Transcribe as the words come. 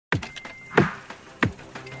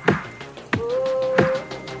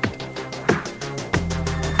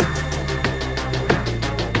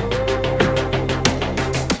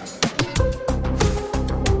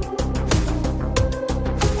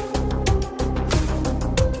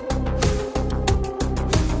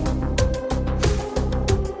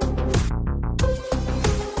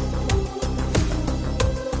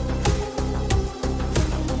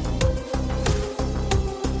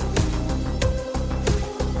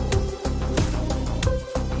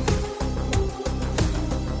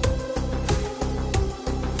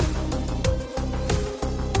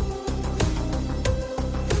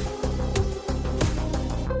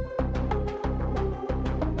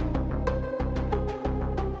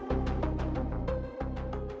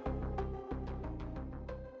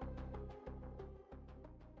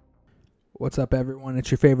What's up, everyone? It's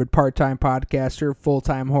your favorite part-time podcaster,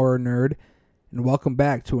 full-time horror nerd, and welcome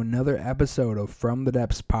back to another episode of From the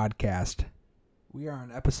Depths podcast. We are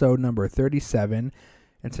on episode number 37,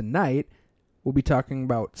 and tonight we'll be talking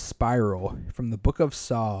about Spiral from the Book of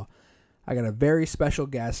Saw. I got a very special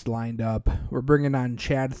guest lined up. We're bringing on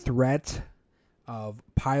Chad Threat of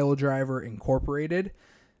Pile Driver Incorporated.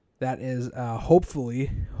 That is hopefully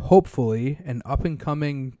an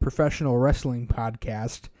up-and-coming professional wrestling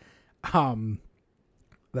podcast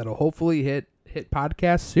that'll hopefully hit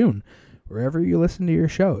podcasts soon, wherever you listen to your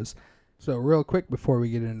shows. So real quick before we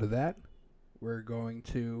get into that, we're going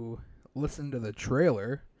to listen to the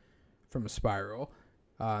trailer from Spiral.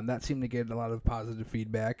 That seemed to get a lot of positive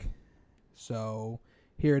feedback. So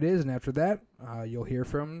here it is, and after that, you'll hear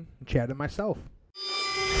from Chad and myself.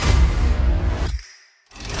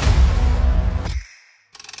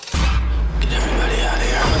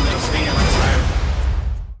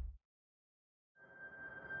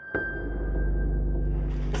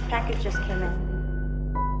 Package just came in.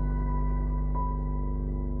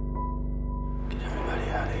 Get everybody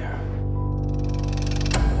out of here.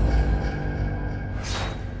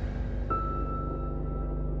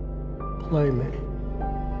 Play me.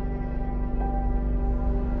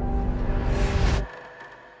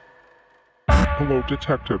 Hello,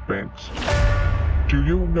 Detective Banks. Do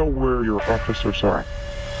you know where your officers are?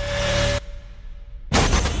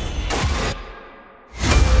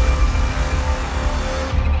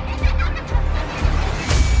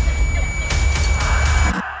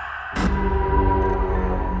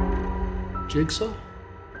 Jigsaw?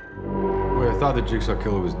 Wait, I thought the Jigsaw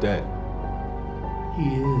Killer was dead. He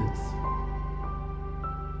is.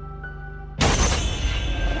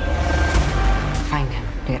 Find him.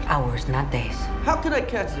 They're hours, not days. How can I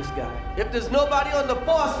catch this guy? If there's nobody on the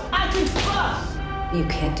force, I can bust! You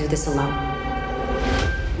can't do this alone.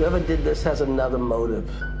 Whoever did this has another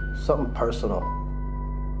motive. Something personal.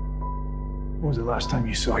 When was the last time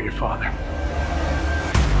you saw your father?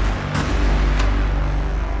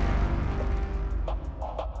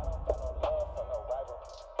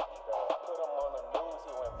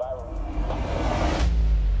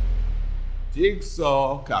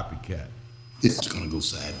 Jigsaw copycat. This is gonna go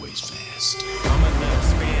sideways fast. I'm a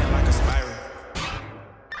nuts man like a spiral.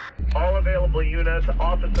 All available units,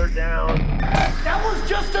 officer down. That was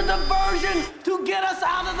just a diversion to get us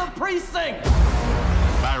out of the precinct!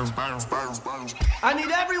 I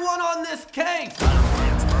need everyone on this case!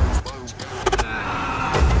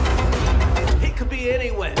 He could be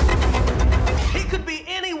anywhere. He could be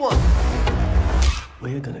anyone.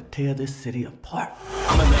 We're gonna tear this city apart.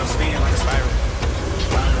 I'm a nuts man like a spiral.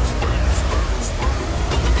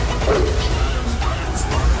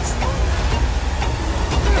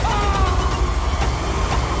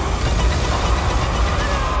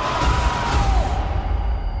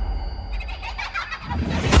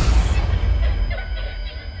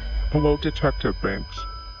 Hello, Detective Banks.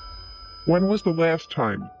 When was the last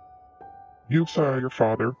time you saw your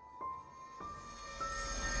father?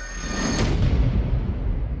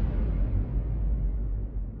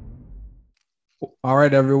 All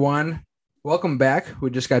right, everyone. Welcome back.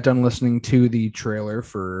 We just got done listening to the trailer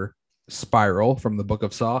for Spiral from the Book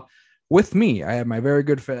of Saw. With me, I have my very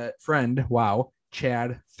good friend,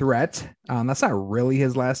 Chad Threat. That's not really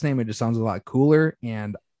his last name. It just sounds a lot cooler,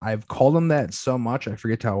 and I've called him that so much, I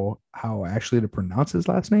forget how actually to pronounce his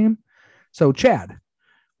last name. So, Chad,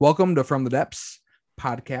 welcome to From the Depths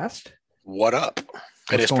podcast. What up?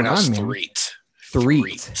 It is pronounced Threat.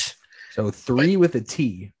 Threat. So, three with a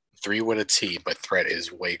T. 3 with a T, but Threat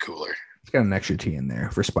is way cooler. It's got an extra T in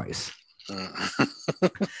there for spice.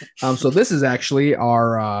 So this is actually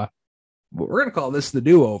our, we're going to call this the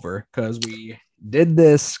do-over because we did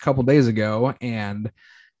this a couple days ago, and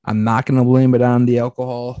I'm not going to blame it on the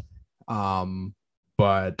alcohol,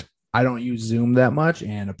 but I don't use Zoom that much,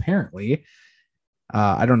 and apparently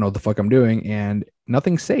I don't know what the fuck I'm doing, and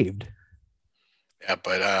nothing's saved. Yeah,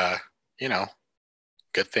 but,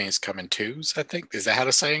 good things come in twos, I think. Is that how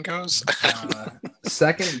the saying goes?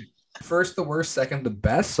 First the worst, second the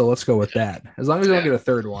best. So let's go with that. As long as we don't get a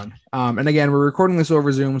third one. And again, we're recording this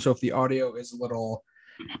over Zoom, so if the audio is a little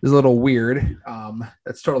weird,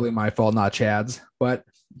 that's totally my fault, not Chad's. But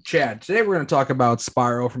Chad, today we're going to talk about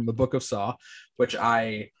Spiral from the Book of Saw, which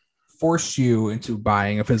I forced you into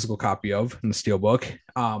buying a physical copy of in the Steelbook.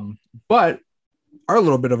 But our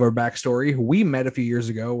little bit of our backstory: we met a few years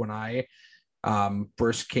ago when I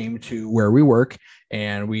first came to where we work,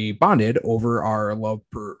 and we bonded over our love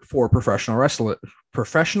for professional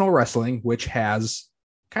wrestling, which has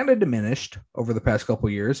kind of diminished over the past couple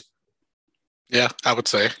of years. Yeah, I would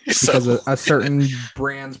say because a certain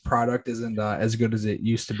brand's product isn't as good as it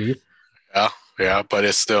used to be. Yeah, but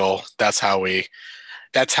it's still that's how we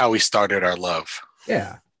started our love.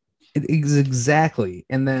 Yeah, it is exactly.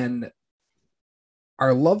 And then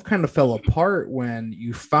our love kind of fell apart when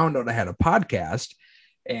you found out I had a podcast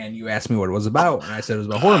and you asked me what it was about, and I said it was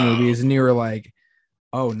about horror movies, and you were like,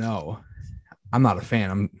 "Oh no, I'm not a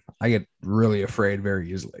fan. I get really afraid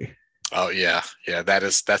very easily." Oh yeah.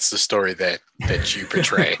 That's the story that you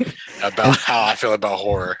portray about how I feel about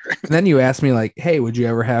horror. Then you asked me like, "Hey, would you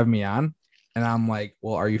ever have me on?" And I'm like,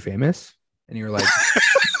 "Well, are you famous?" And you were like,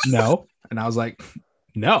 "No." And I was like,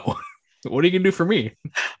 "No. What are you gonna do for me?"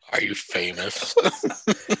 Are you famous?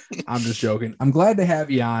 I'm just joking. I'm glad to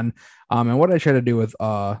have you on. And what I try to do with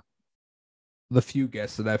the few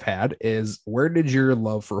guests that I've had is, where did your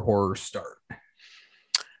love for horror start?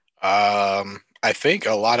 I think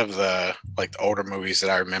a lot of the older movies that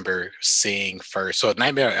I remember seeing first. So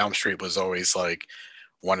Nightmare on Elm Street was always like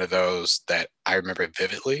one of those that I remember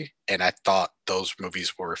vividly, and I thought those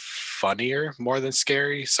movies were funnier more than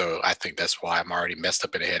scary. So I think that's why I'm already messed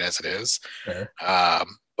up in the head as it is. Fair.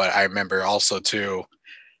 But I remember also too,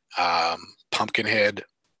 Pumpkinhead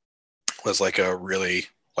was like a really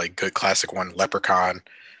good classic one. Leprechaun,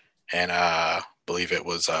 and believe it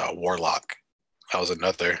was Warlock. That was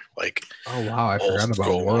another Oh wow, I forgot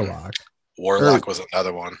about Warlock. Warlock was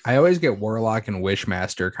another one. I always get Warlock and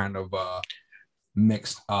Wishmaster kind of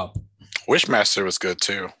mixed up. Wishmaster was good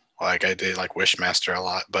too. I did like Wishmaster a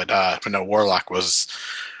lot, but no, Warlock was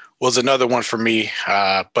another one for me.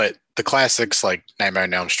 But the classics like Nightmare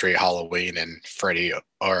on Elm Street, Halloween, and Freddy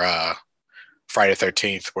or Friday the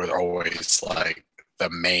 13th were always like the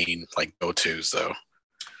main go-tos though.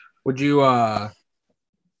 Would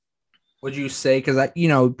you say, because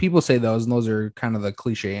people say those, and those are kind of the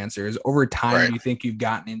cliche answers. Over time, Right. Do you think you've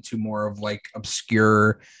gotten into more of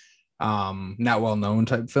obscure, not well known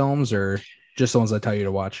type films, or just the ones that tell you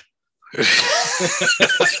to watch?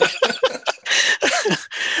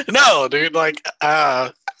 No, dude.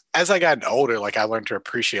 As I got older, I learned to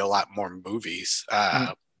appreciate a lot more movies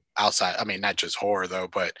outside. I mean, not just horror though,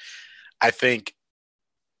 but I think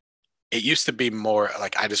it used to be more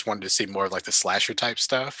I just wanted to see more of the slasher type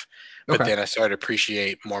stuff. But Okay. then I started to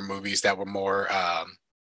appreciate more movies that were more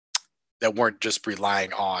that weren't just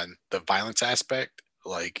relying on the violence aspect.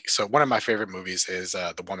 So one of my favorite movies is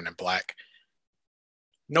The Woman in Black.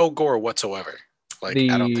 No gore whatsoever. I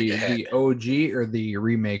don't think it had the OG or the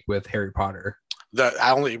remake with Harry Potter.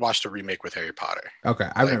 I only watched the remake with Harry Potter. Okay,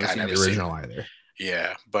 I've never seen the original either.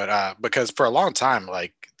 Yeah, but because for a long time,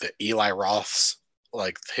 the Eli Roth's,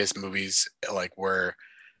 his movies, were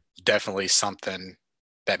definitely something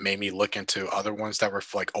that made me look into other ones that were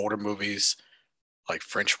older movies,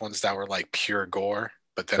 French ones that were pure gore.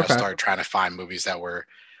 But then Okay. I started trying to find movies that were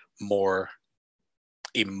more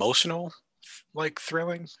emotional,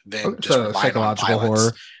 thrilling than just So relying on psychological violence.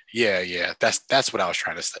 horror. Yeah. That's what I was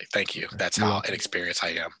trying to say. Thank you. That's You're how welcome. inexperienced I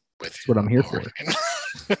am with. That's what I'm here horror.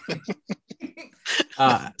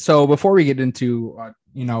 for. So before we get into,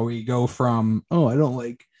 we go from,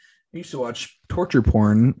 I used to watch torture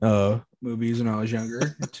porn movies when I was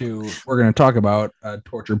younger to we're going to talk about a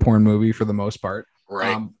torture porn movie for the most part.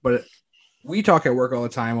 Right. But we talk at work all the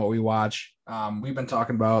time what we watch. We've been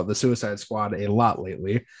talking about the Suicide Squad a lot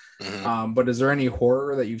lately. Mhm. But is there any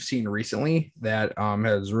horror that you've seen recently that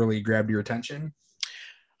has really grabbed your attention?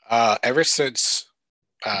 Ever since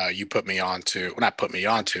you put me on to, well, not put me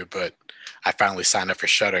on to, but I finally signed up for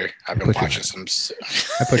Shudder. I've been watching some.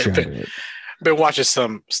 I put you on it. Been watching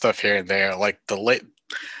some stuff here and there,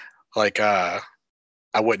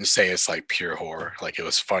 I wouldn't say it's pure horror. It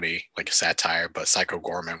was funny, a satire, but Psycho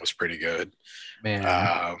Gorman was pretty good. Man,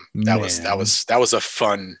 that was a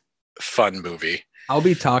fun movie. I'll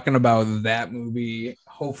be talking about that movie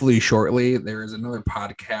hopefully shortly. There is another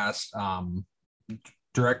podcast,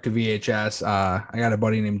 direct to VHS. I got a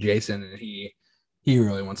buddy named Jason, and he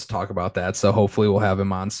really wants to talk about that. So hopefully we'll have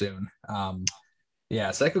him on soon.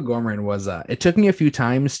 Yeah, Psycho Gorman was. It took me a few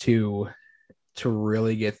times to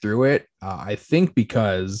really get through it. I think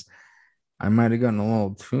because I might have gotten a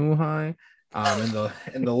little too high. And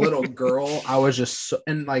the little girl, I was just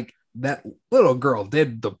that little girl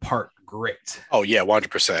did the part great. Oh yeah,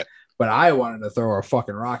 100%. But I wanted to throw a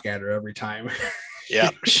fucking rock at her every time. Yeah,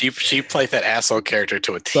 she played that asshole character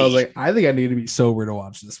to a T. So I was like, I think I need to be sober to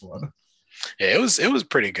watch this one. Yeah, it was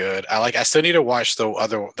pretty good. I still need to watch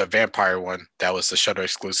the vampire one that was the Shudder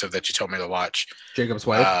exclusive that you told me to watch. Jacob's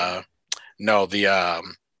Wife. No, the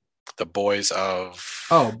Boys of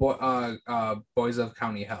Boys of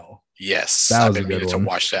County Hell. Yes, That I've was been a good meaning to one.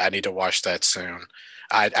 watch that. I need to watch that soon.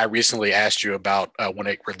 I recently asked you about when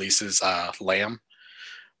it releases Lamb.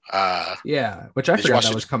 Yeah, which I Did you forgot watch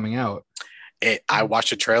that it? was coming out. I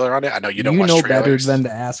watched a trailer on it. I know you don't You watch know trailers. better than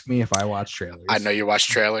to ask me if I watch trailers. I know you watch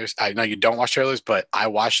trailers. I know you don't watch trailers, but I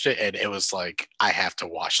watched it and it was like, I have to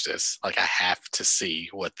watch this. Like, I have to see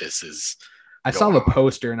what this is. I saw going the on.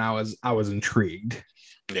 poster and I was intrigued.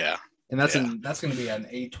 Yeah. And that's Yeah. that's going to be an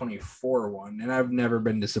A24 one, and I've never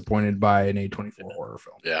been disappointed by an A24 horror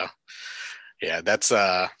film. Yeah. Yeah. That's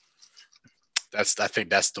I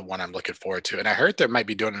think that's the one I'm looking forward to. And I heard they might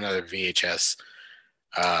be doing another VHS.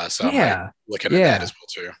 So I might look into that as well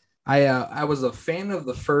too. I was a fan of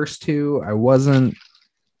the first two. I mean,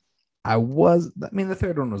 the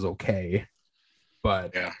third one was okay,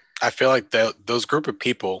 but yeah, I feel like those group of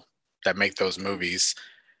people that make those movies,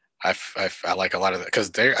 I like a lot of that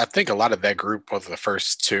because I think a lot of that group of the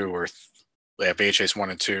first two were VHS 1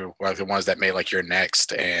 and 2 were the ones that made like Your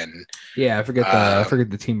Next and yeah, I forget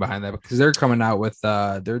the team behind that because they're coming out with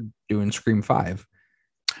they're doing Scream 5.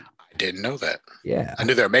 I didn't know that. Yeah, I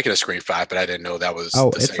knew they were making a Scream 5, but I didn't know that was.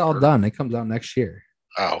 It's all done. It comes out next year.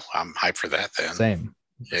 Oh, I'm hyped for that then. Same.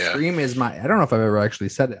 Yeah. Scream is I don't know if I've ever actually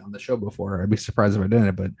said it on the show before. I'd be surprised if I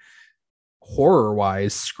didn't, but horror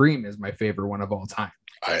wise, Scream is my favorite one of all time.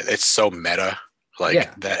 It's so meta.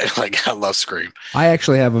 That. Like, I love Scream. I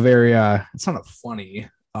actually have a very it's not a funny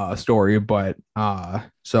story, but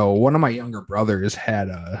so one of my younger brothers had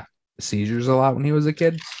seizures a lot when he was a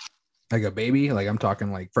kid, like a baby, like I'm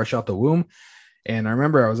talking like fresh out the womb. And I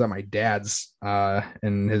remember I was at my dad's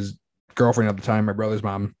and his girlfriend at the time, my brother's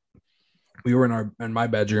mom. We were in my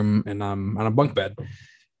bedroom and on a bunk bed,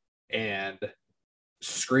 and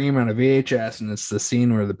Scream on a VHS, and it's the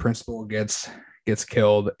scene where the principal gets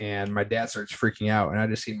killed, and my dad starts freaking out, and I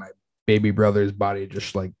just see my baby brother's body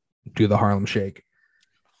just like do the Harlem Shake.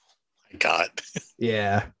 My God.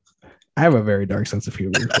 Yeah, I have a very dark sense of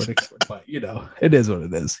humor, but you know, it is what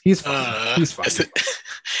it is. He's fine. He's fine.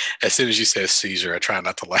 As soon as you say seizure, I try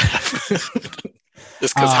not to laugh.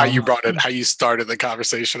 Just because how you brought it, how you started the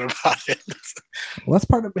conversation about it. Well, that's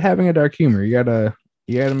part of having a dark humor. You gotta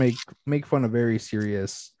make fun of very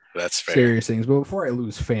serious. That's fair. Serious things. But before I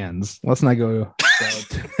lose fans, let's not go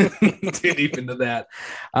too deep into that.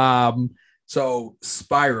 So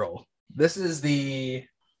Spiral. This is the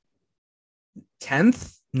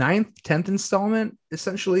 10th installment,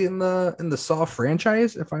 essentially in the Saw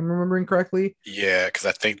franchise, if I'm remembering correctly. Yeah, because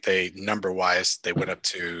I think they number wise they went up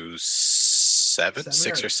to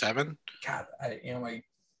 6 or 7. God,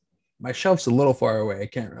 my shelf's a little far away. I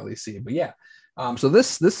can't really see, but yeah. So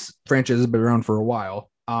this franchise has been around for a while.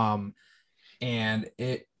 And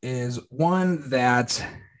it is one that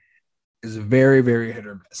is very, very hit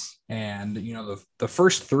or miss. And you know, the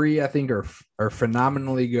first 3 I think are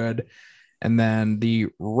phenomenally good. And then the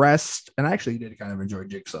rest, and I actually did kind of enjoy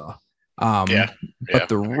Jigsaw. But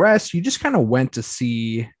the rest, you just kind of went to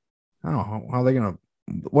see, I don't know, how they're gonna,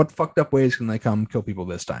 what fucked up ways can they come kill people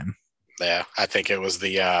this time? Yeah, I think it was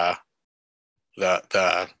the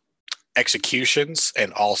executions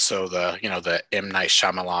and also the M. Night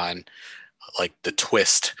Shyamalan, like the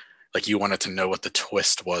twist. Like you wanted to know what the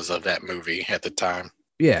twist was of that movie at the time.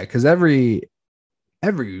 Yeah, because every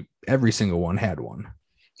single one had one.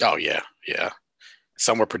 Oh yeah.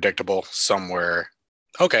 Some were predictable, some were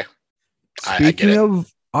okay. Speaking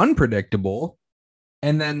of unpredictable,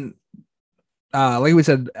 and then like we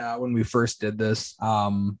said when we first did this,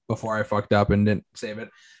 before I fucked up and didn't save it,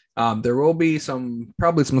 there will be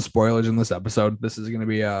probably some spoilers in this episode. This is going to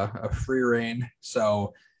be a free reign.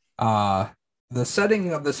 So the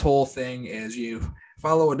setting of this whole thing is you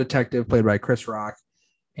follow a detective played by Chris Rock,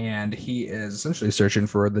 and he is essentially searching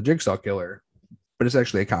for the Jigsaw killer, but it's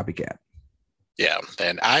actually a copycat. Yeah,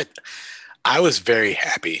 and I was very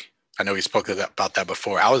happy. I know we spoke about that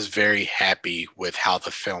before. I was very happy with how the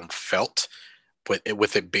film felt,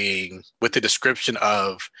 with it being, with the description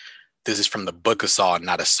of this is from the Book of Saw,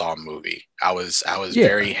 not a Saw movie. I was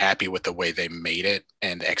very happy with the way they made it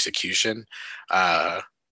and the execution.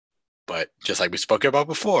 But just like we spoke about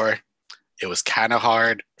before, it was kind of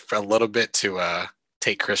hard for a little bit to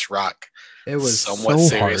take Chris Rock. It was somewhat so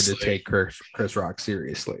seriously. hard to take Chris Rock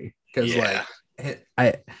seriously because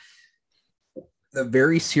the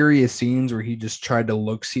very serious scenes where he just tried to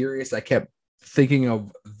look serious, I kept thinking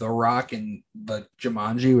of The Rock and the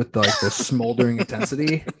Jumanji with the smoldering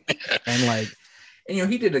intensity, and you know,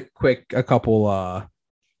 he did a couple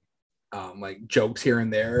like jokes here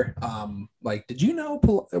and there. Like, did you know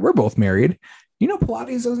we're both married? You know,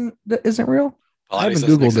 Pilates isn't real. Pilates I haven't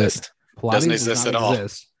doesn't Googled exist. it. Pilates doesn't does exist not at all.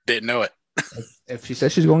 exist. Didn't know it. If she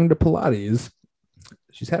says she's going to Pilates,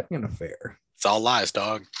 she's having an affair. It's all lies,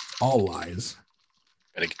 dog. All lies.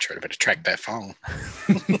 Better track that phone.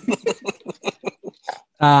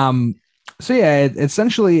 So yeah, it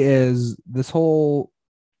essentially is this whole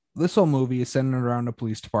movie is centered around a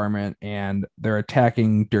police department, and they're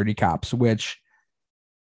attacking dirty cops, which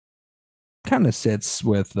kind of sits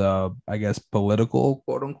with the, I guess, political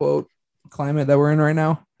quote unquote climate that we're in right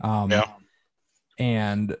now.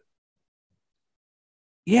 And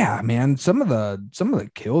yeah, man, some of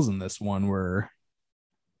the kills in this one were,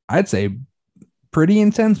 I'd say, pretty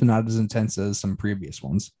intense, but not as intense as some previous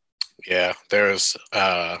ones. Yeah, there's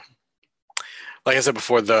like I said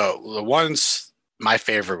before, the ones, my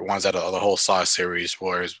favorite ones out of the whole Saw series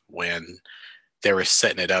was when they were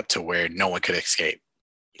setting it up to where no one could escape.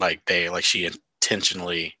 Like she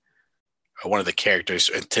intentionally, or one of the characters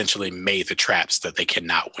intentionally made the traps that they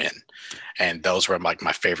cannot win. And those were like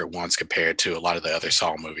my favorite ones compared to a lot of the other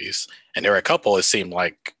Saw movies. And there were a couple, it seemed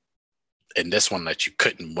like in this one, that you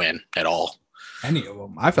couldn't win at all. Any of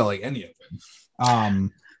them. I felt like any of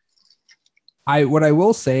them. I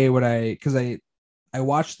will say, because I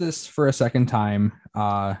watched this for a second time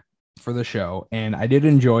for the show, and I did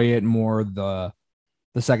enjoy it more the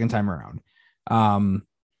second time around.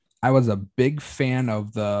 I was a big fan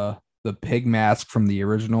of the pig mask from the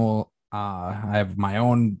original. I have my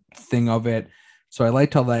own thing of it, so I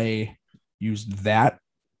liked how they used that,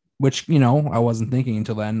 which, you know, I wasn't thinking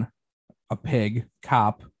until then. A pig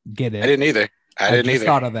cop, get it? I didn't either. I didn't either.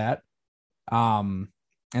 Thought of that. And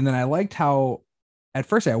then I liked how, at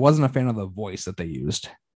first, I wasn't a fan of the voice that they used.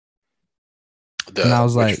 And I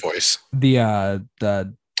was like, voice? I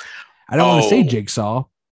don't want to say Jigsaw,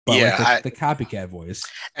 but yeah, like the copycat voice.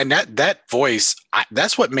 And that voice,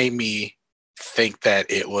 that's what made me think that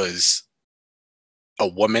it was a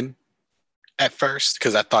woman at first,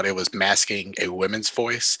 because I thought it was masking a woman's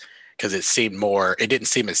voice, because it didn't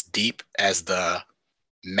seem as deep as the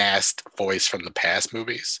masked voice from the past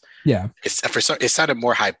movies. Yeah, it sounded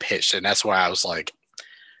more high pitched, and that's why I was like,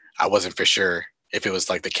 I wasn't for sure if it was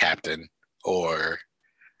like the captain, or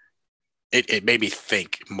it made me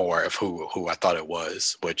think more of who I thought it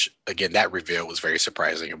was, which again, that reveal was very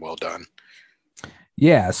surprising and well done.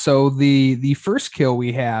 Yeah, so the first kill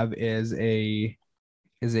we have is a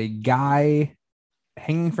guy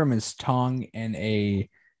hanging from his tongue in a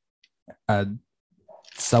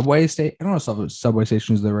subway station. I don't know if subway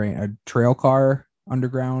station is the right, a trail car,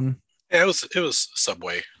 underground. Yeah, it was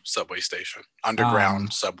subway station,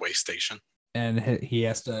 underground subway station. And he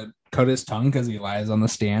has to cut his tongue because he lies on the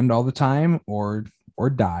stand all the time or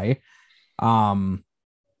die.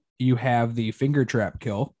 You have the finger trap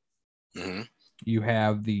kill. Mm-hmm. You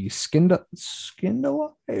have the skinned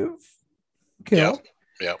alive kill.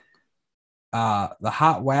 Yep. The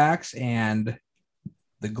hot wax and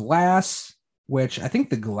the glass, which I think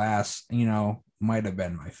the glass, might have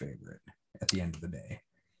been my favorite at the end of the day.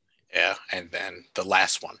 Yeah, and then the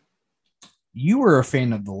last one. You were a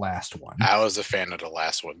fan of the last one. I was a fan of the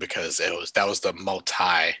last one because that was the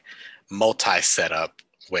multi setup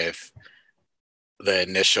with the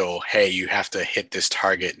initial, hey, you have to hit this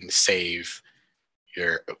target and save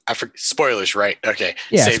your spoilers, right? Okay.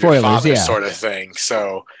 Yeah, save spoilers, your father, yeah. Sort of thing.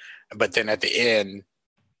 So, but then at the end,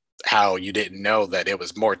 how you didn't know that it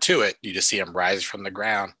was more to it. You just see him rise from the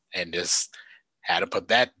ground and just had to put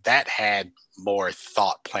that had more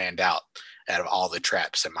thought planned out of all the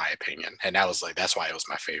traps, in my opinion. And that's why it was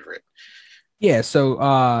my favorite. Yeah.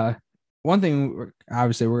 So, one thing,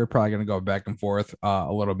 obviously, we're probably going to go back and forth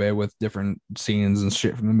a little bit with different scenes and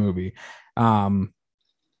shit from the movie. I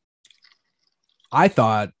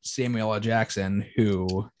thought Samuel L. Jackson,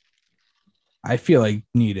 who I feel like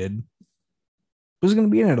was going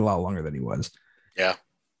to be in it a lot longer than he was. Yeah.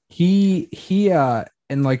 He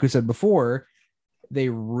and like we said before, they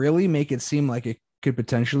really make it seem like it could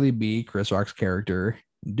potentially be Chris Rock's character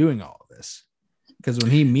doing all of this. Because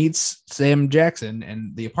when he meets Sam Jackson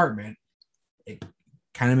in the apartment, it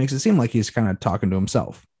kind of makes it seem like he's kind of talking to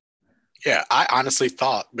himself. Yeah, I honestly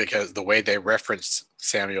thought, because the way they referenced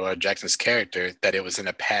Samuel L. Jackson's character, that it was in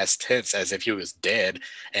the past tense, as if he was dead,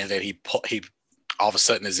 and that he all of a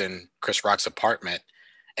sudden is in Chris Rock's apartment.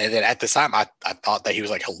 And then at the time, I thought that he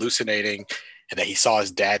was like hallucinating, and that he saw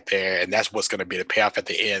his dad there, and that's what's going to be the payoff at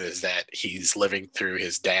the end, is that he's living through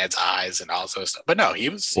his dad's eyes and all sorts of stuff. But no, he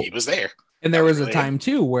was there. And there was a time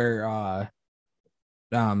too where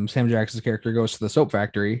Sam Jackson's character goes to the soap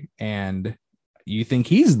factory, and you think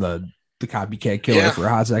he's the copycat killer for a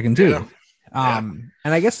hot second too. Yeah. And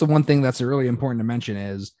I guess the one thing that's really important to mention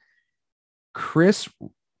is Chris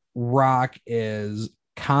Rock is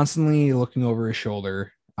constantly looking over his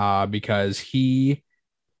shoulder because he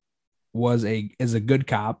is a good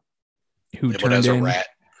cop who turned in a rat.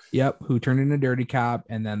 Yep, who turned into Dirty Cop,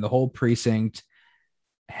 and then the whole precinct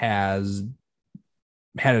has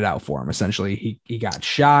had it out for him. Essentially, he got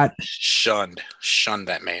shot. Shunned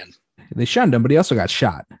that man. They shunned him, but he also got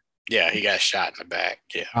shot. Yeah, he got shot in the back.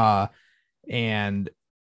 Yeah. And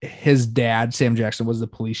his dad, Sam Jackson, was the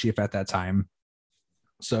police chief at that time.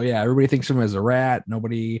 So yeah, everybody thinks of him as a rat.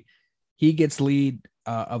 He gets lead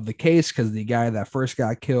of the case because the guy that first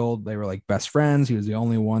got killed, they were like best friends. He was the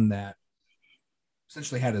only one that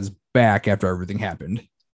essentially had his back after everything happened.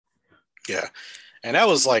 Yeah. And that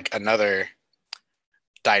was like another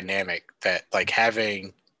dynamic, that like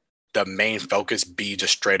having the main focus be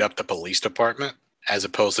just straight up the police department as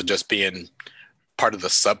opposed to just being part of the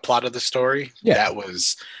subplot of the story. Yeah. That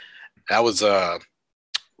was a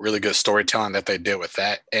really good storytelling that they did with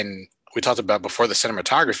that. And we talked about before, the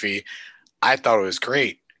cinematography, I thought it was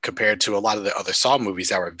great compared to a lot of the other Saw movies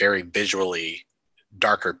that were very visually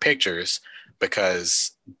darker pictures,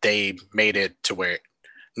 because they made it to where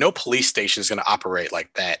no police station is going to operate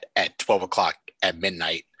like that at 12 o'clock at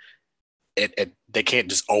midnight. They can't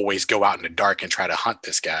just always go out in the dark and try to hunt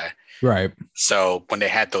this guy. Right. So when they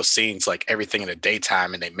had those scenes, like everything in the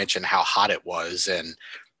daytime, and they mentioned how hot it was, and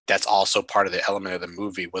that's also part of the element of the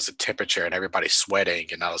movie was the temperature and everybody sweating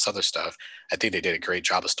and all this other stuff. I think they did a great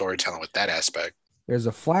job of storytelling with that aspect. There's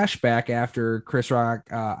a flashback after Chris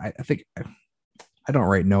Rock. I think I don't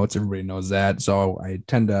write notes. Everybody knows that. So I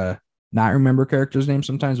tend to not remember characters' names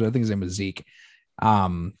sometimes, but I think his name is Zeke.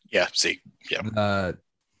 Yeah, Zeke. Yeah.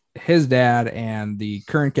 His dad and the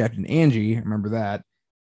current captain, Angie, remember that,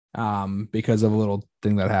 because of a little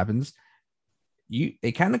thing that happens.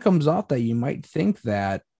 It kind of comes off that you might think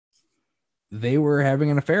that they were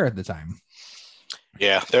having an affair at the time.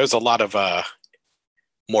 Yeah, there's a lot of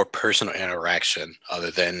more personal interaction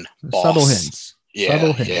other than boss. Subtle hints. Yeah,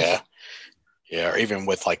 Subtle hints. Yeah, or even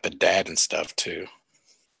with like the dad and stuff too.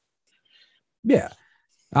 Yeah.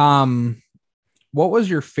 What was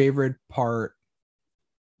your favorite part?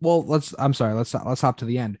 Well, let's hop to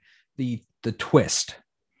the end. The twist.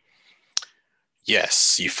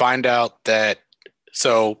 Yes, you find out that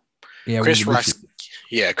Chris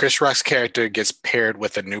Rock's character gets paired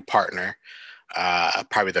with a new partner.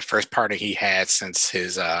 Probably the first partner he had since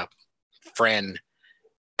his friend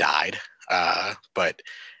died. But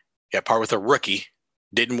yeah, part with a rookie.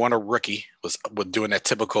 Didn't want a rookie. Was doing that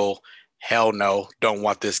typical hell no, don't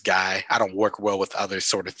want this guy. I don't work well with others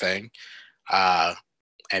sort of thing.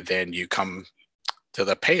 And then you come to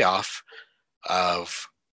the payoff of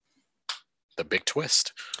the big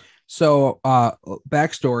twist. So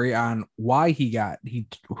backstory on why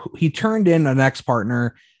he turned in an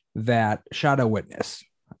ex-partner that shot a witness.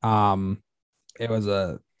 It was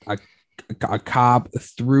a cop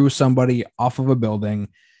threw somebody off of a building.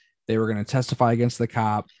 They were going to testify against the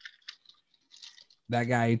cop. That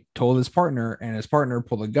guy told his partner, and his partner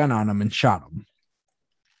pulled a gun on him and shot him.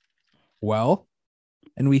 Well,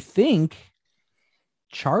 and we think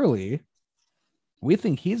Charlie,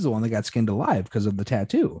 he's the one that got skinned alive because of the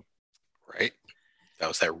tattoo. Right. That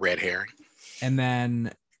was that red herring. And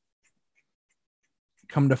then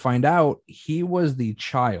come to find out, he was the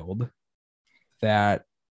child that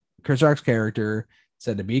Chris Rock's character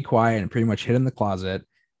said to be quiet and pretty much hid in the closet,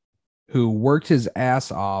 who worked his ass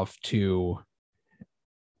off to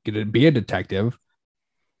be a detective,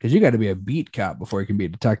 because you got to be a beat cop before you can be a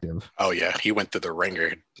detective. Oh yeah, he went through the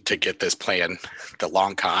ringer to get this plan, the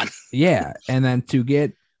long con. Yeah, and then to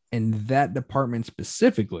get in that department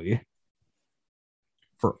specifically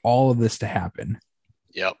for all of this to happen.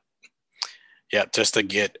 Yep, just to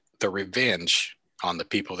get the revenge on the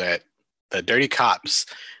people the dirty cops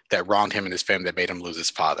that wronged him and his family, that made him lose his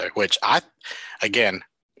father. Which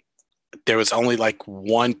there was only like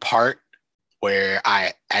one part where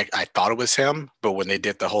I thought it was him, but when they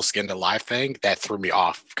did the whole skinned alive thing, that threw me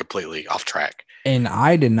completely off track. And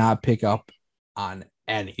I did not pick up on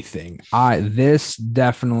anything. I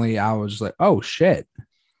was like, oh shit.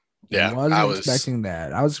 Yeah, I was expecting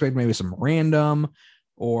that. I was expecting maybe some random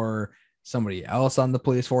or somebody else on the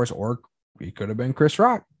police force, or it could have been Chris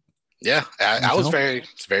Rock. Yeah, I was very,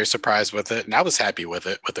 very surprised with it, and I was happy with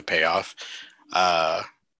it, with the payoff.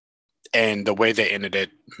 And the way they ended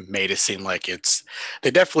it made it seem like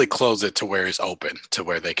they definitely closed it to where it's open, to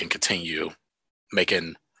where they can continue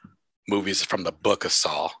making movies from the book of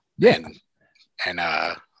Saw. Yeah. And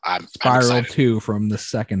I'm Spiral 2 from the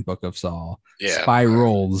second book of Saw. Yeah.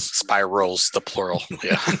 Spirals, the plural.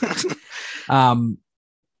 Yeah.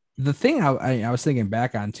 The thing I was thinking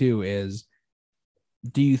back on too is,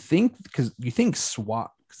 do you think, because the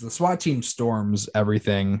SWAT team storms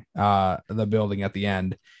everything, the building at the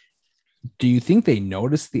end, do you think they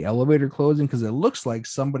noticed the elevator closing? Because it looks like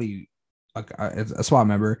somebody, a SWAT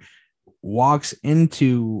member, walks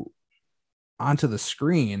onto the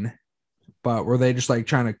screen, but were they just like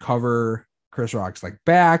trying to cover Chris Rock's like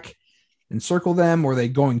back and circle them? Were they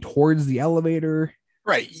going towards the elevator?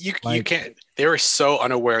 Right. You can't. They were so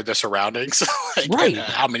unaware of their surroundings, like, right?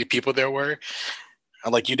 How many people there were.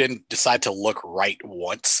 Like, you didn't decide to look right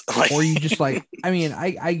once, like, or you just like. I mean,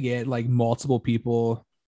 I get like multiple people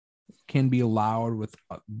can be loud with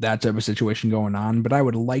that type of situation going on, but I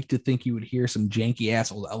would like to think you would hear some janky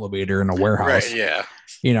ass old elevator in a warehouse. Right, yeah.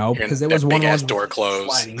 You know, because there was one door closed,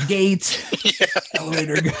 sliding gate,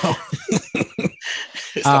 elevator go.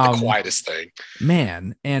 It's not the quietest thing,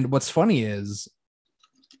 man. And what's funny is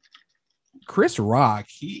Chris Rock,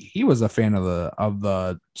 he was a fan of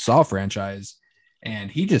the Saw franchise,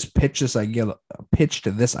 and he just pitched this idea to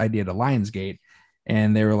Lionsgate,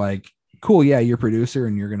 and they were like, cool, yeah, you're producer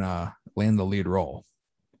and you're gonna land the lead role.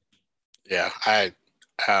 Yeah,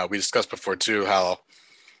 we discussed before too how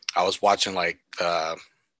I was watching like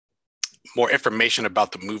more information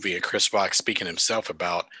about the movie, and Chris Rock speaking himself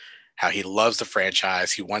about how he loves the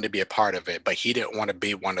franchise, he wanted to be a part of it, but he didn't want to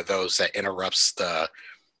be one of those that interrupts the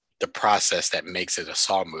process that makes it a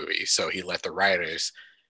Saw movie. So he let the writers,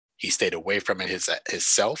 he stayed away from it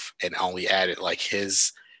himself and only added like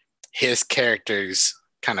his character's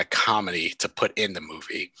kind of comedy to put in the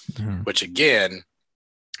movie, which again,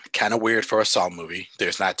 kind of weird for a Saw movie.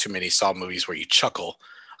 There's not too many Saw movies where you chuckle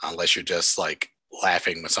unless you're just like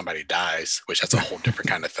laughing when somebody dies, which that's a whole different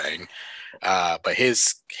kind of thing. But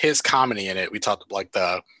his comedy in it, we talked like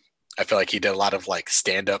I feel like he did a lot of like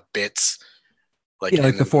stand-up bits. Like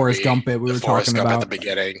the Forrest Gump bit we were talking about at the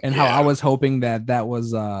beginning, and how I was hoping that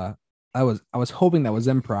was I was hoping that was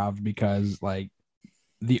improv, because like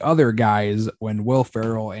the other guys, when Will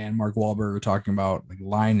Ferrell and Mark Wahlberg were talking about like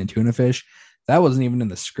lion and tuna fish, that wasn't even in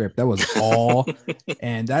the script. That was all,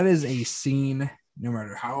 and that is a scene. No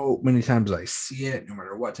matter how many times I see it, no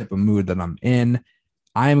matter what type of mood that I'm in,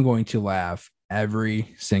 I am going to laugh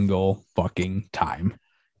every single fucking time.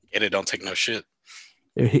 And it don't take no shit.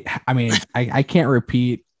 I mean, I can't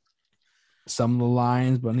repeat some of the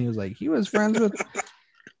lines, but he was like, he was friends with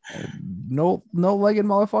no legged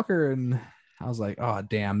motherfucker, and I was like, oh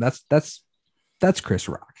damn, that's Chris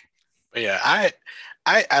Rock. But yeah,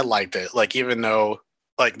 I liked it. Like, even though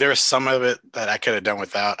like there's some of it that I could have done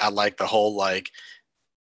without, I like the whole like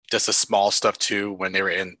just the small stuff too. When they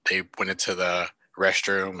went into the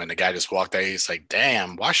restroom and the guy just walked out, he's like,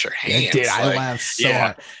 damn, wash your hands. Dude, I laughed so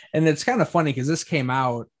hard. And it's kind of funny because this came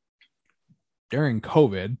out during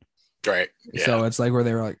COVID, right? Yeah. So it's like where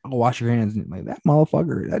they were like, oh, wash your hands, and like, that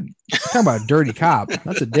motherfucker, that talking about a dirty cop.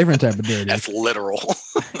 That's a different type of dirty. That's literal.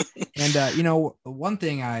 And you know, one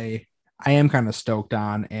thing I am kind of stoked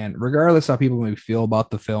on, and regardless how people may feel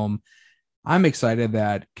about the film, I'm excited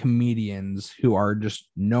that comedians who are just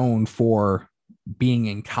known for being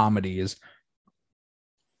in comedies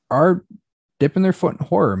are dipping their foot in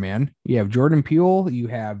horror, man. You have Jordan Peele, you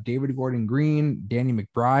have David Gordon Green, Danny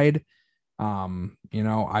McBride. You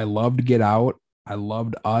know, I loved Get Out. I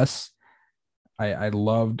loved Us. I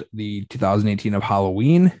loved the 2018 of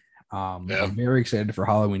Halloween. I'm very excited for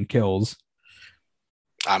Halloween Kills.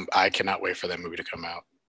 I cannot wait for that movie to come out.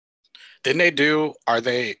 Didn't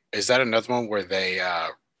they is that another one where they,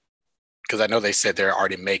 because I know they said they're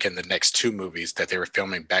already making the next two movies that they were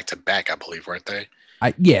filming back to back, I believe, weren't they?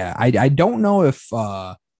 I don't know if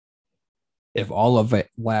all of it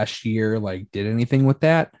last year like did anything with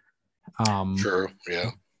that. True,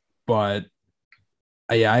 yeah. But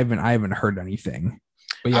I haven't heard anything.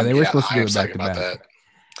 But yeah, they were supposed to do it back to back.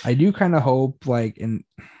 I do kind of hope, like, and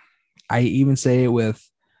I even say it with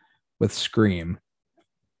Scream,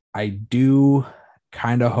 I do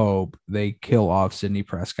kind of hope they kill off Sidney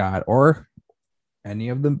Prescott or any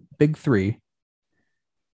of the big three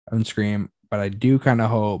on Scream. But I do kind of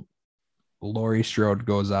hope Laurie Strode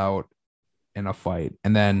goes out in a fight.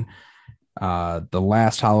 And then the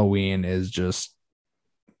last Halloween is just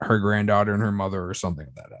her granddaughter and her mother or something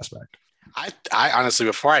of that aspect. I honestly,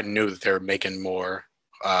 before I knew that they were making more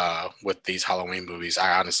with these Halloween movies,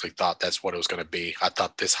 I honestly thought that's what it was going to be. I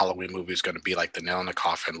thought this Halloween movie was going to be like the nail in the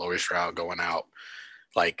coffin, Laurie Strode going out,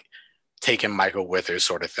 like taking Michael with her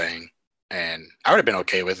sort of thing. And I would have been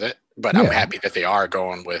okay with it, but I'm happy that they are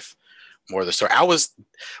going with more of the story.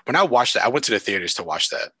 When I watched it, I went to the theaters to watch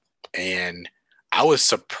that, and I was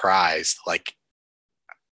surprised. Like,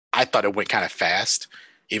 I thought it went kind of fast,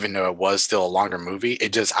 even though it was still a longer movie.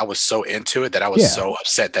 I was so into it that I was so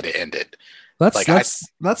upset that it ended. That's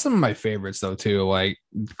some of my favorites though too. Like,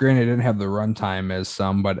 granted, it didn't have the runtime as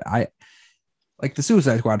some, but like the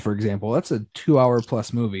Suicide Squad, for example, that's a 2 hour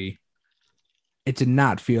plus movie. It did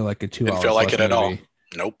not feel like a 2 hour Didn't feel like plus it at all. movie.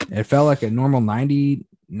 Nope. It felt like a normal 90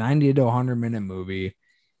 to 100-minute movie.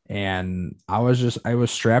 And I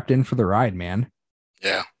was strapped in for the ride, man.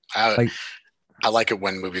 Yeah. I like it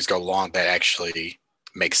when movies go long that actually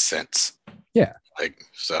makes sense. Yeah. Like,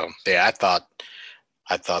 so yeah, I thought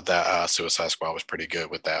that Suicide Squad was pretty good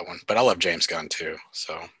with that one. But I love James Gunn too.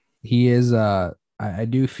 So He is I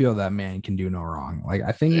do feel that man can do no wrong. Like,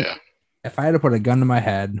 I think yeah. if I had to put a gun to my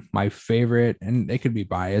head, my favorite, and it could be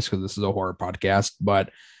biased because this is a horror podcast,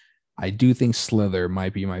 but I do think Slither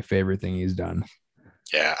might be my favorite thing he's done.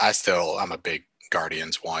 Yeah, I'm a big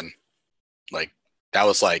Guardians one. Like,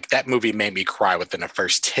 that movie made me cry within the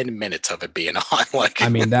first 10 minutes of it being on. Like, I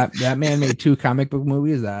mean, that man made 2 comic book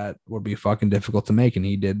movies that would be fucking difficult to make, and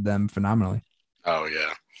he did them phenomenally. Oh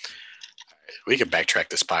yeah. We can backtrack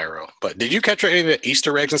to Spyro, but did you catch any of the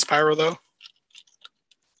Easter eggs in Spyro though?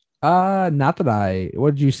 Not that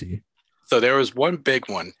what did you see? So there was one big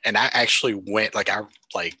one, and I actually went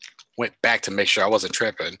back to make sure I wasn't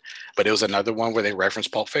tripping, but it was another one where they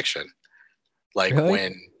referenced Pulp Fiction. Like, really?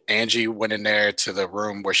 When Angie went in there to the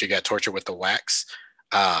room where she got tortured with the wax,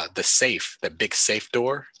 the safe, the big safe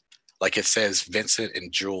door, like it says Vincent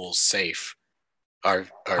and Jules safe. I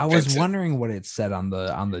was wondering what it said on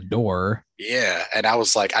the door. Yeah, and I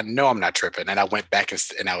was like, I know I'm not tripping, and I went back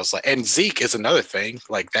and I was like, and Zeke is another thing.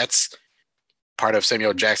 Like, that's part of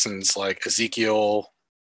Samuel Jackson's like Ezekiel,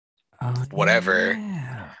 whatever.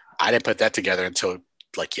 Yeah. I didn't put that together until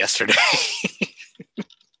like yesterday.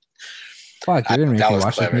 Fuck, you're gonna make me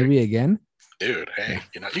watch that movie again, dude. Hey,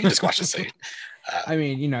 you can just watch the scene. I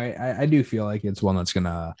mean, I do feel like it's one that's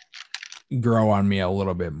gonna grow on me a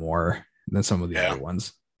little bit more than some of the other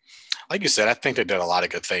ones. Like you said, I think they did a lot of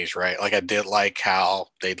good things, right? Like, I did like how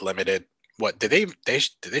they limited what did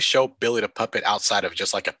they show Billy the Puppet outside of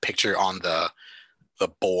just like a picture on the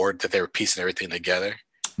board that they were piecing everything together?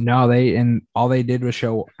 No, all they did was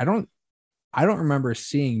show. I don't remember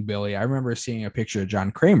seeing Billy. I remember seeing a picture of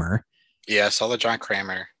John Kramer. Yeah, I saw the John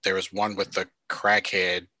Kramer. There was one with the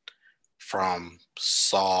crackhead from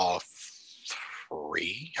Saw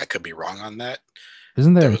 3. I could be wrong on that.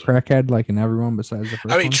 Isn't there a crackhead like in everyone besides the first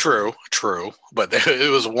one? I mean, true. But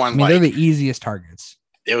it was one. I mean, they're the easiest targets.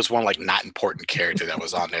 It was one like not important character that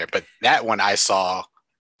was on there, but that one I saw.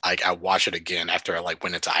 Like, I watched it again after I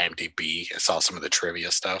went into IMDb and saw some of the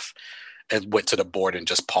trivia stuff, and went to the board and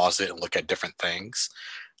just paused it and look at different things.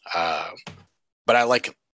 But I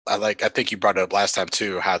think you brought it up last time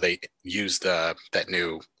too, how they used that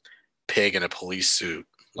new pig in a police suit,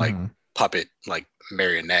 like puppet, like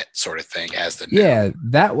marionette sort of thing as the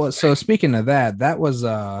that was thing. So speaking of that was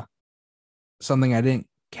something I didn't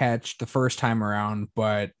catch the first time around,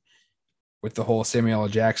 but with the whole Samuel L.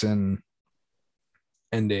 Jackson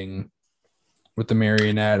ending with the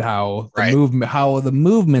marionette, how the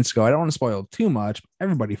movements go. I don't want to spoil too much.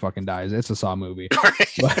 Everybody fucking dies. It's a Saw movie.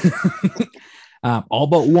 But, all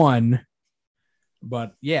but one.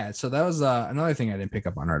 But yeah, so that was another thing I didn't pick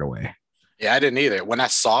up on right away. Yeah, I didn't either. When I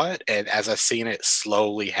saw it, and as I seen it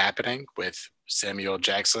slowly happening with Samuel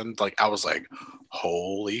Jackson, like, I was like,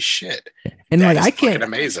 holy shit. And like, I can't,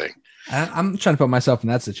 amazing. I'm trying to put myself in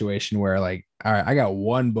that situation where, like, all right, I got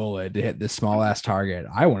one bullet to hit this small ass target.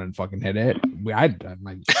 I wouldn't fucking hit it. I'm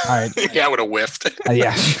like, all right. Yeah, I would have whiffed.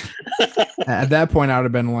 Yeah. At that point, I would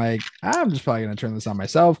have been like, I'm just probably going to turn this on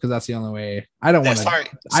myself because that's the only way. I don't want to. I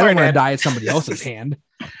don't want to die at somebody else's hand.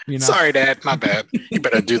 Sorry, Dad. My bad. You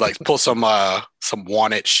better do pull some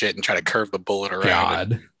wanted shit and try to curve the bullet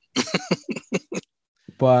around. God.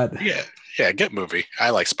 But yeah, good movie.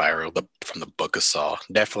 I like Spyro from the Book of Saw.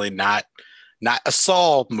 Definitely not a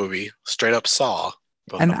Saw movie, straight up Saw.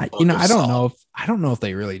 And I don't know if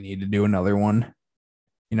they really need to do another one.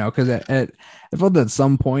 Because I felt at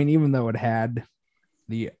some point, even though it had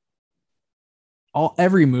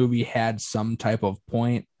every movie had some type of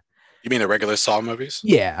point. You mean the regular Saw movies?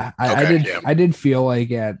 Yeah, I did feel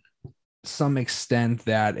like at some extent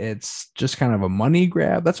that it's just kind of a money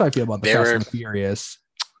grab. That's how I feel about the Fast and Furious.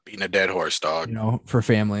 Being a dead horse, dog. For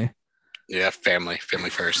family. Yeah, family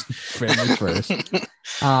first. Family first.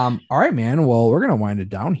 All right, man. Well, we're gonna wind it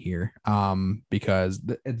down here. Because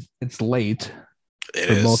it's late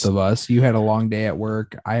for both of us. You had a long day at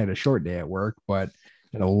work. I had a short day at work, but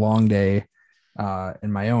had a long day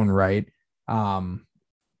in my own right.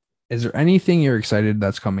 Is there anything you're excited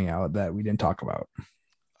that's coming out that we didn't talk about?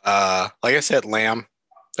 Like I said, Lamb.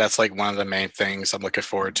 That's like one of the main things I'm looking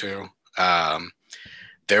forward to.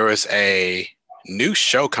 There was a new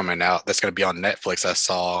show coming out that's going to be on Netflix. I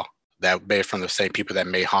saw that made from the same people that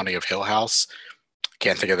made Haunting of Hill House,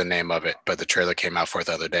 Can't think of the name of it, but the trailer came out for it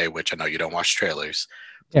the other day, which I know you don't watch trailers.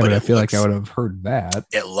 Yeah, but I feel like I would have heard that.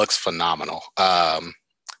 It looks phenomenal.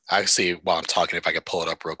 I see while I'm talking if I can pull it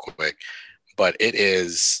up real quick, but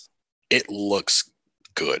it looks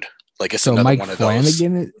good. Like it's so another Mike one of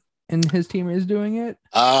Flanagan those. and his team is doing it.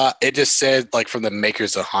 It just said like from the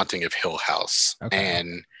makers of Haunting of Hill House,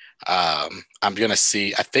 and I'm gonna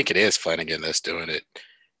see. I think it is Flanagan that's doing it.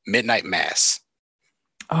 Midnight Mass.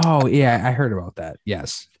 Oh yeah, I heard about that.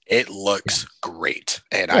 Yes, it looks great,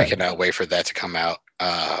 and I cannot wait for that to come out.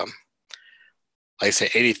 Like I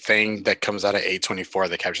said, anything that comes out of A24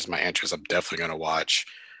 that captures my interest, I'm definitely gonna watch.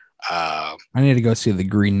 I need to go see The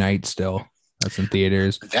Green Knight still. That's in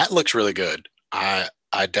theaters. That looks really good. I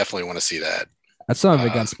definitely want to see that. Some of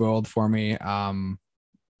it got spoiled for me. I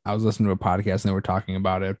was listening to a podcast and they were talking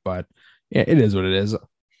about it, but yeah, it is what it is.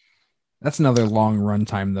 That's another long run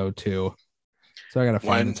time though too. So I got to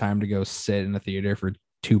find the time to go sit in the theater for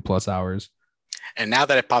 2+ hours. And now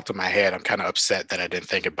that it popped in my head, I'm kind of upset that I didn't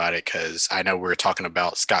think about it because I know we were talking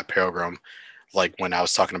about Scott Pilgrim, like when I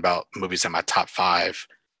was talking about movies in my top 5.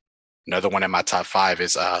 Another one in my top 5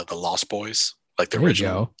 is The Lost Boys, like the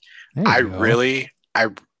original. I really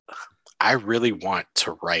want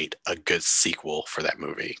to write a good sequel for that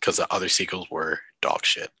movie because the other sequels were dog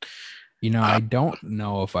shit. You know, I don't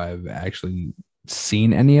know if I've actually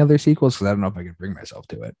seen any other sequels because I don't know if I can bring myself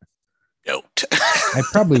to it. Nope. I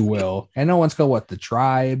probably will. I know one's called The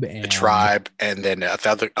Tribe, and then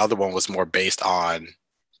the other one was more based on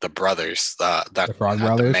the brothers, the Frog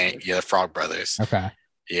Brothers. The Frog Brothers. Okay.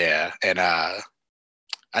 Yeah, and I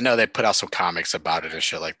know they put out some comics about it and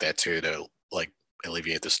shit like that too to like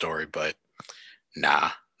alleviate the story, but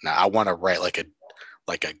nah. I want to write like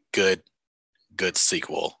a good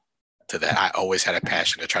sequel to that. I always had a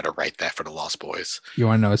passion to try to write that for The Lost Boys. You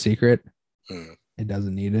want to know a secret? It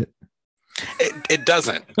doesn't need it. It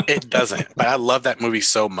doesn't. But I love that movie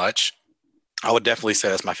so much. I would definitely say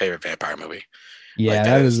that's my favorite vampire movie. Yeah, like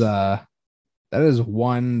that is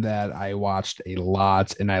one that I watched a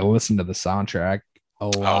lot, and I listened to the soundtrack a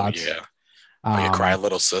lot. Oh yeah. You cry,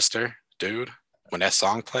 little sister, dude. When that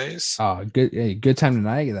song plays. Oh, good time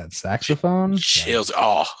tonight. Get that saxophone. Chills.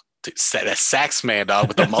 Oh, that sax man dog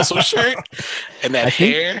with the muscle shirt and that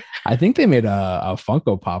hair. I think they made a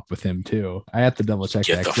Funko Pop with him too. I have to double check.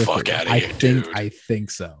 Get that. The fuck out of here, dude. I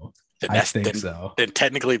think so. Then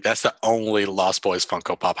technically that's the only Lost Boys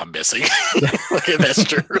Funko Pop I'm missing. That's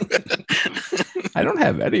true. I don't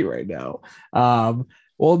have any right now.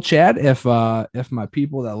 Well, Chad, if my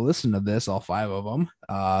people that listen to this, all 5 of them,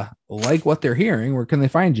 like what they're hearing, where can they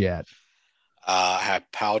find you at? I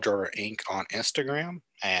have Pile Driver Inc. on Instagram,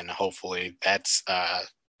 and hopefully that's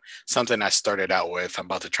something I started out with. I'm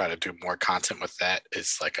about to try to do more content with that.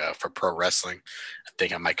 It's like for pro wrestling. I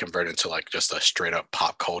think I might convert into like just a straight up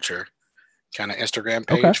pop culture kind of Instagram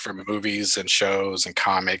page for movies and shows and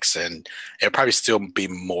comics, and it'll probably still be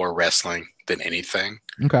more wrestling than anything.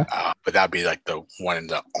 Okay. But that'd be like the one and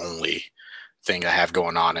the only thing I have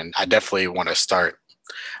going on. And I definitely want to start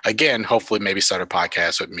again, hopefully maybe start a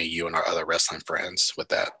podcast with me, you, and our other wrestling friends with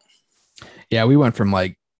that. Yeah, we went from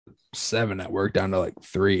like 7 at work down to like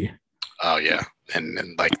 3. Oh yeah. And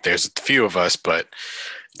like there's a few of us, but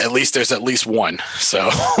at least there's at least one. So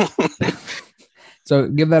so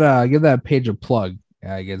give that page a plug.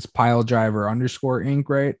 I guess Pile Driver _Inc.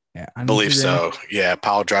 right? I believe so. Yeah,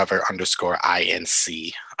 Pile Driver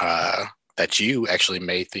 _INC. That you actually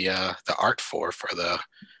made the art for the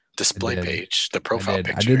display page, the profile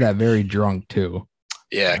picture. I did that very drunk too.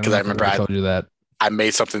 Yeah, because I remember I told you that I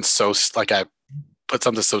made something I put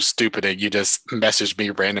something so stupid and you just messaged me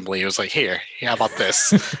randomly. It was like, here, how about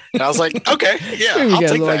this? And I was like, okay, yeah, I'll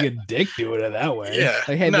take that. Like a dick doing it that way. Yeah,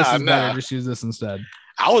 like, hey, this is better. Just use this instead.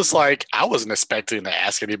 I was like, I wasn't expecting to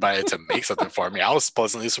ask anybody to make something for me. I was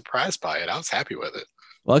pleasantly surprised by it. I was happy with it.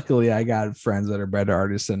 Luckily, I got friends that are better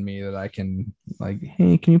artists than me that I can like,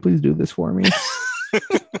 hey, can you please do this for me?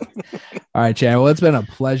 All right, Chad. Well, it's been a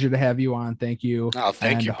pleasure to have you on. Thank you. Oh,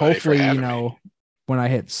 thank you. Hopefully, when I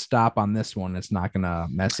hit stop on this one, it's not gonna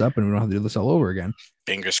mess up and we don't have to do this all over again.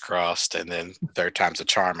 Fingers crossed. And then third time's a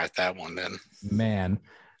charm at that one. Then, man.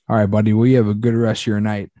 All right, buddy. Well, you have a good rest of your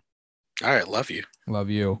night. All right. Love you.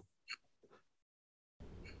 Love you.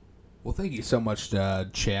 Well, thank you so much,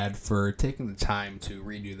 Chad, for taking the time to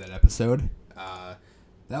redo that episode. That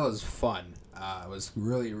was fun. I was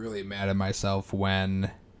really, really mad at myself when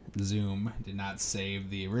Zoom did not save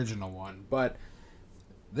the original one, but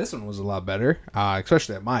this one was a lot better,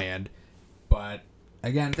 especially at my end. But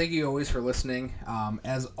again, thank you always for listening.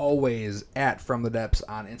 As always, at From the Depths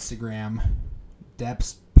on Instagram,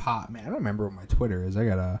 Depths Pop. Man, I don't remember what my Twitter is.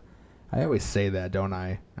 I I always say that, don't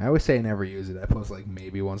I? I always say I never use it. I post like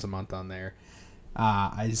maybe once a month on there.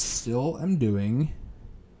 I still am doing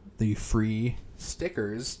the free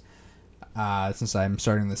stickers since I'm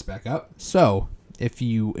starting this back up. So if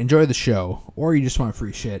you enjoy the show or you just want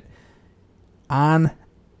free shit, on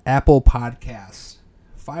Apple Podcasts,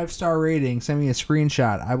 5-star rating, send me a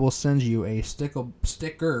screenshot. I will send you a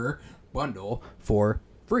sticker bundle for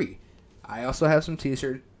free. I also have some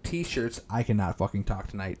t-shirts. I cannot fucking talk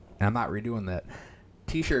tonight, and I'm not redoing that.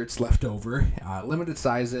 T-shirts left over, limited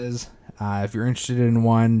sizes. If you're interested in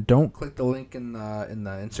one, don't click the link in the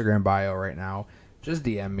Instagram bio right now. Just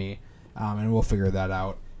DM me, and we'll figure that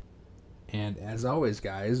out. And as always,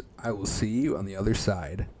 guys, I will see you on the other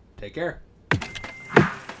side. Take care.